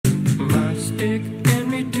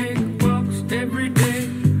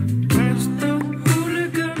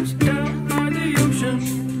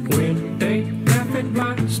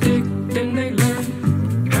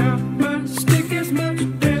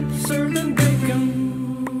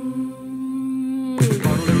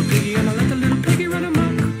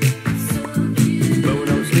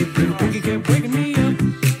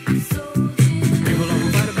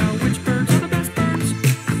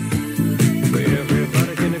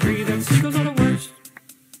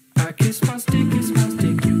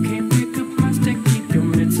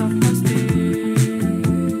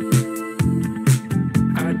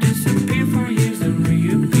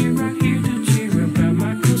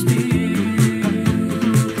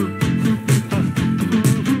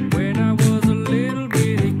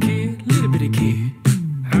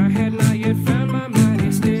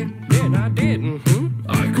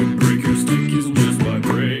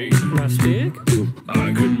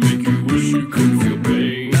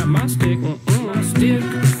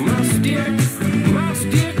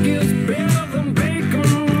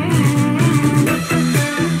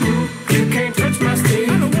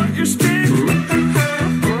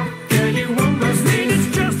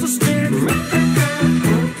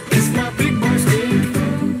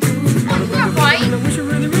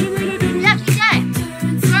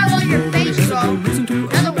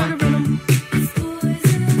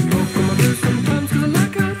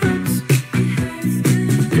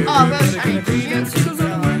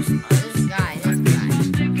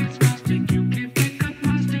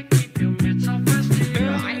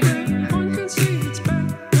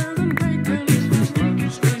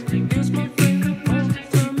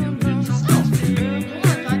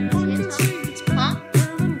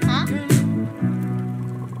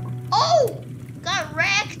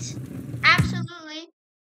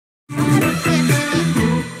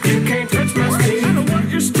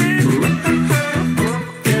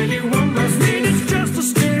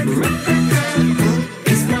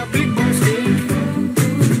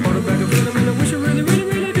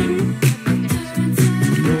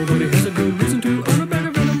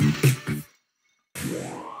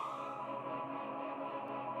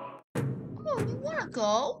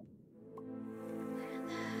go.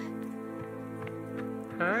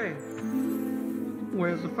 Hey,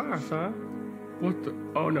 where's the fire, son? What the?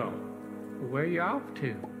 Oh no, where you off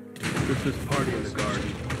to? Just this party in the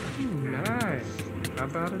garden. Nice. How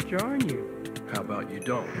about I join you? How about you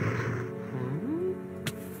don't?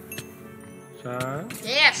 Son?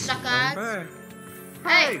 Yeah, Come suckers. back.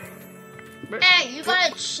 Hey. But- Hey, you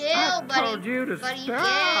gotta chill, I buddy. told you to buddy,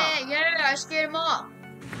 stop. yeah, I scared him off.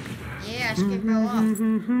 Yeah, I scared him off.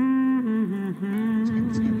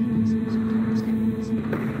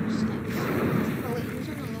 Oh wait, who's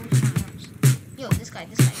on the lowest numbers? Yo, this guy.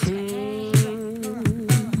 Hey, yo.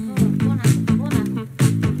 Go on.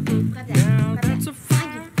 Grab that. That's a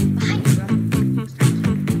Behind you, bro.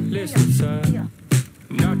 Listen, son. Yeah.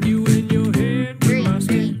 Knock you in your head with my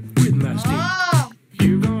stick, with my stick. Oh!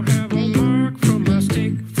 You gon' have a mark from my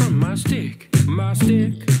stick, my stick, my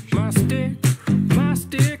stick. My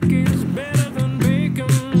stick is better than bacon.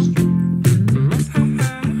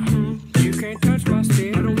 You can't touch my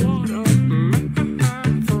stick. I don't want to.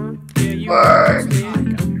 Yeah, you Word.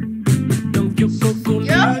 don't you go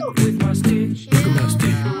mad with my stick, my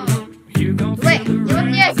stick. You gon' feel Wait, the you want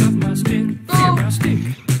rain yes? of my stick, yeah, my stick.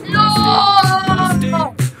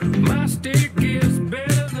 No! My stick is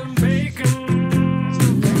better than bacon.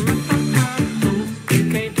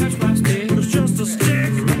 You can't touch my stick. It's just a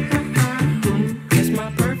stick. It's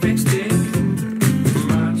my perfect stick.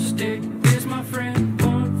 My stick is my friend,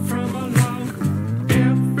 born from a log.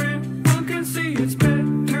 Everyone can see it's better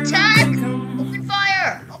than Attack! bacon. Open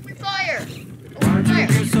fire! Open fire! Why'd you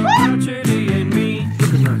get so crotchety and mean?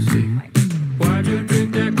 Look at my stick. Why'd you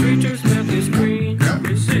drink that creature's milk is green?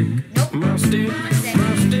 It's sick. Nope. My stick, my stick,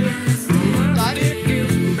 my stick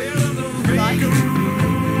is better than bacon.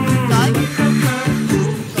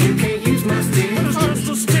 You can't use my stick. It's just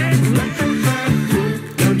a stick.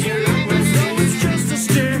 Don't you know what it's just a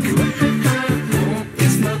stick?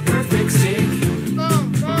 It's my perfect stick.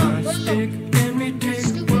 My stick and me take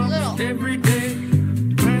Stupid walks little. every day.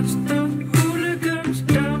 Past the hooligans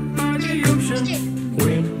down by the ocean.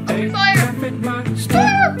 When they fire. laugh at my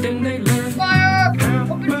stick, then they learn Fire! how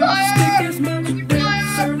Open my fire! stick is much Open better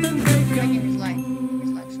fire! than bacon. His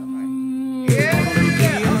leg so hard.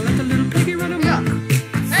 Yeah, I'll let the little piggy run amok.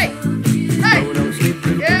 Hey! No, no, sleep,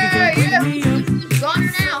 little piggy, don't wake me up. Gone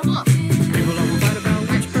now, huh? People often fight about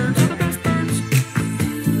which birds are the best birds.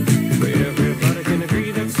 But everybody can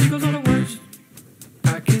agree that seagulls are the worst.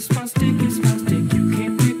 I kiss my stick, kiss my stick. You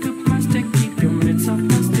can't pick up my stick, keep your mitts off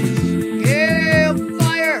my stick. Yeah! Open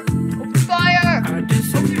fire! Open fire! I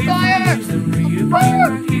disappear Fire! for years and reappear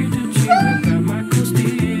right here to cheer up at my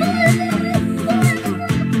stick.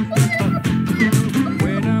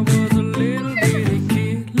 When I was a little bitty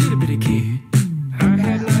kid, I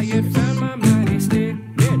had not yet found my mighty stick.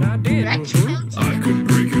 Then I did. That counts. I could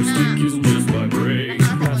break your stick using just my brain.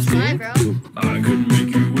 Not that was fine, bro. I could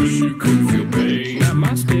make you wish you could feel pain. Not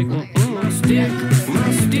my stick, my stick,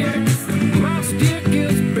 my stick, my stick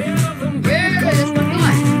is better than Yeah, bacon. it's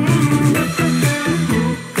not.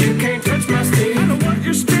 You can't touch my stick. I don't want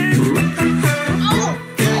your stick. Oh!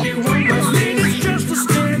 Yeah, you want my stick. It's just a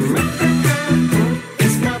stick.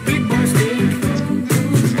 It's my big boy stick.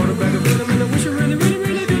 On a bag of rhythm and I wish you really, really,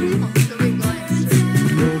 really didn't. The big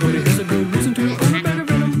ones. Nobody has a good reason to on a bag of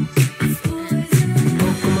rhythm.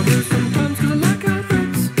 Oh, come on, there's sometimes 'cause I like how it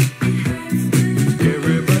hurts.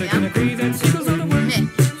 Everybody can agree that seagulls are the worst.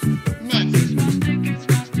 Meh. Meh. My stick is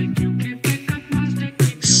my stick. You can't pick up my stick.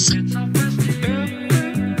 Keep your mitts off my stick.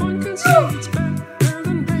 Everyone can see it's better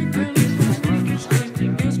than bacon. My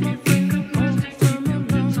stick is my friend, born from a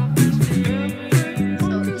log.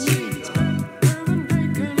 Everyone can see it's better than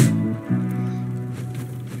bacon.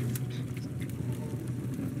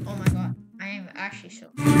 Oh my god. I am actually so.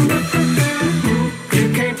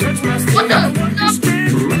 You can't touch my stick. What the? I want your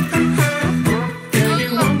stick. Yeah,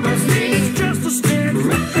 you want my stick. It's just a stick.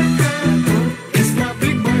 It's my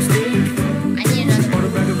big boy stick. I need another On a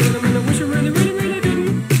bag of rhythm and I wish you really, really, really didn't.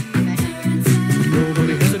 one.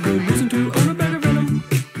 Nobody has a good reason to own a bag of rhythm.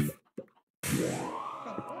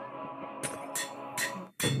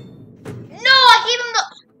 No, I gave him the.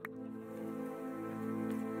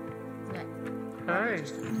 Hey,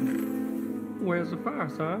 where's the fire,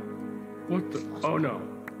 son? What the? Oh no,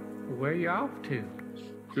 where you off to?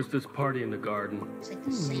 Just this party in the garden. It's like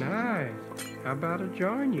the same. Nice. How about I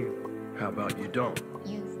join you? How about you don't?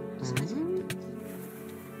 You.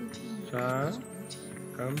 Son,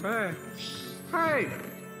 come back. Hey,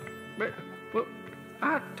 but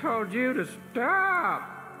I told you to stop.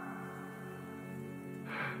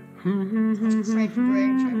 Frank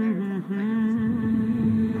Bridge, I remember.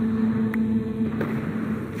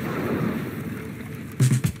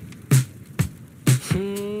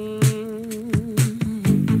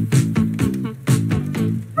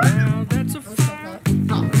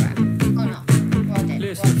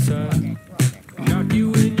 twist inside. Knock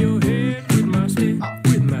you in your head with my stick,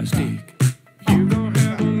 with my stick. You gon'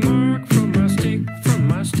 have a mark from my stick, from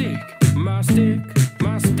my stick, my stick,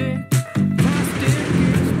 my stick. My stick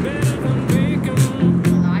is better than bacon.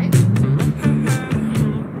 Alive?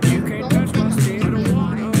 You can't touch my stick. I don't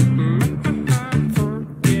wanna.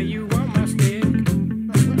 Yeah, you want my stick.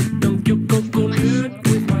 Don't you go good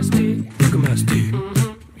with my stick. Look at my stick.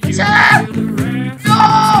 You Sir! feel the wrath.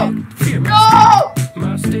 No! Fear my No!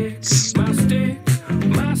 my stick, my stick,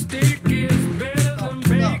 my stick is better than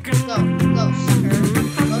bacon. Go, sucker.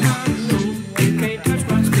 Go now, lose. You can't touch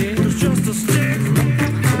my stick, it's just a stick.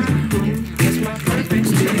 It's my perfect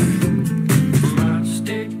stick. My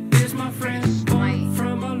stick is my friend, born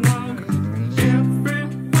from a log.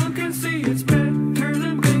 Everyone can see it's better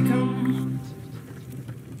than bacon.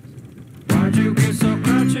 Why'd you get so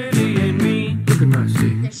crotchety and mean? Look at my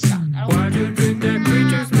stick. This sucked. I don't Why'd you drink that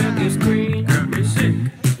creature's milk is green? Got me sick.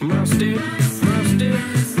 My stick, my stick,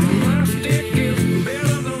 my stick is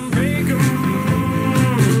better than bacon.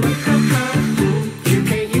 You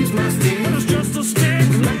can't use my stick, but it's just a stick.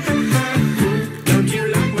 Don't you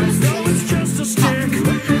like my stick? It's just a stick.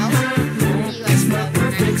 It's my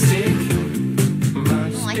perfect stick.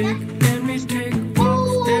 My stick and me take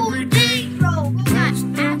walks every day. Bro, God,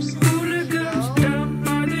 absolutely. Hooligans down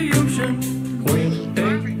by the ocean. When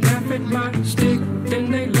they laugh at my stick,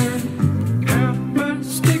 then they learn how my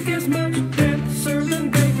stick is much denser than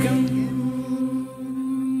bacon.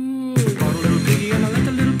 Bought a little piggy and I let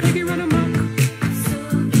the little piggy run amok.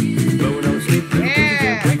 Blowing on sleep, little piggy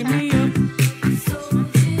kept waking me up.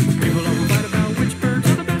 People often fight about which birds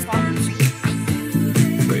are the best birds,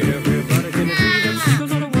 but everybody can agree that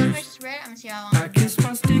seagulls are the worst. First red, I'm gonna see how long. I kiss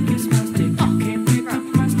my stick, kiss my stick. You can't pick up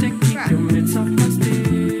my stick, keep your mitts off my stick.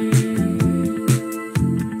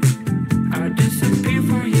 I disappear.